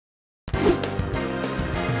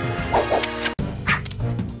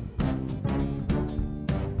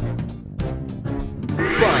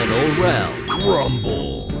round,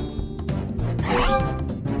 rumble.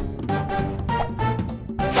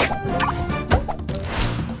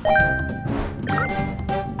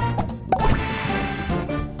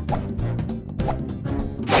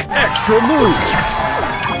 Extra move.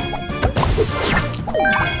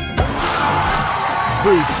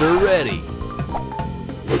 Booster ready.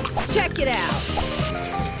 Check it out.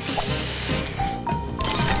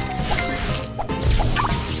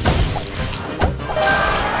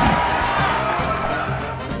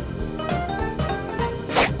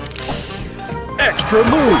 Extra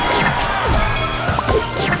move.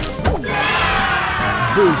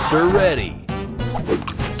 Booster ready.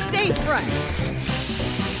 Stay fresh.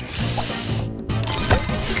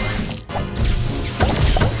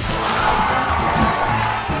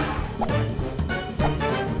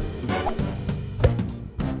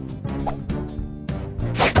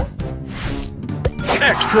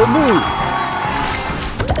 Extra move.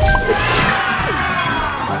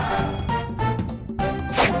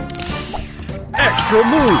 Extra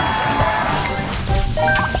move.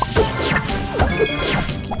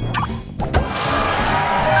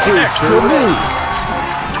 Extra move.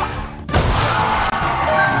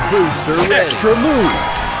 Booster ready. Extra move.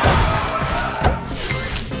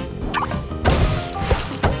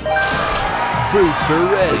 Booster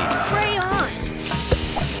ready. Spray on.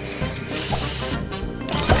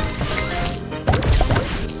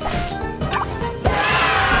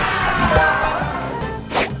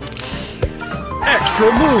 Extra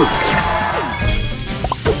move.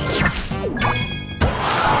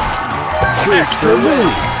 Extra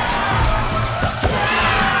move.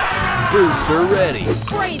 Booster ready.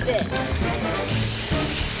 Spray this.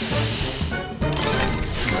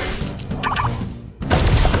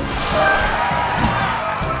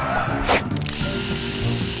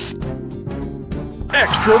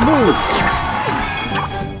 Extra move.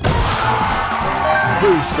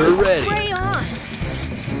 Booster ready. Spray on.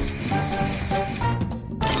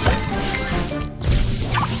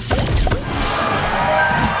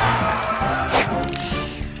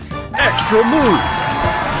 Extra move.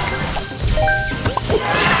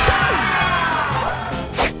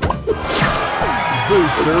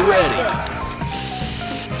 Booster ready.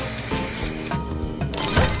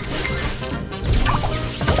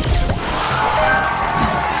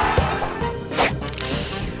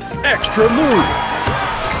 Extra move.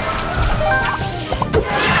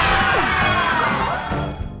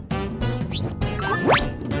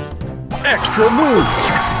 Extra move.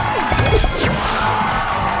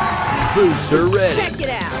 Booster ready. Check it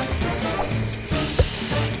out.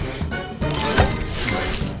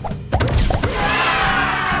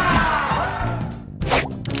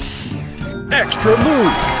 Extra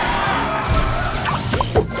move.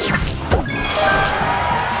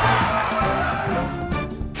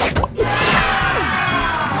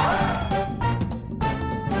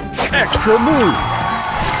 Extra move.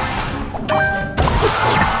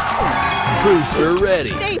 Booster ready.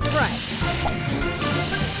 Stay fresh.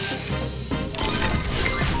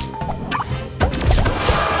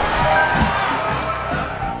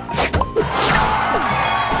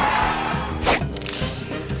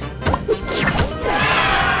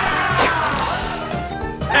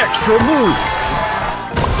 Extra move.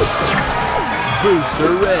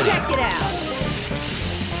 Booster ready. Check it out.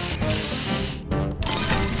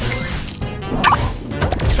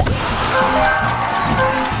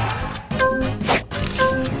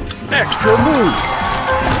 Extra move.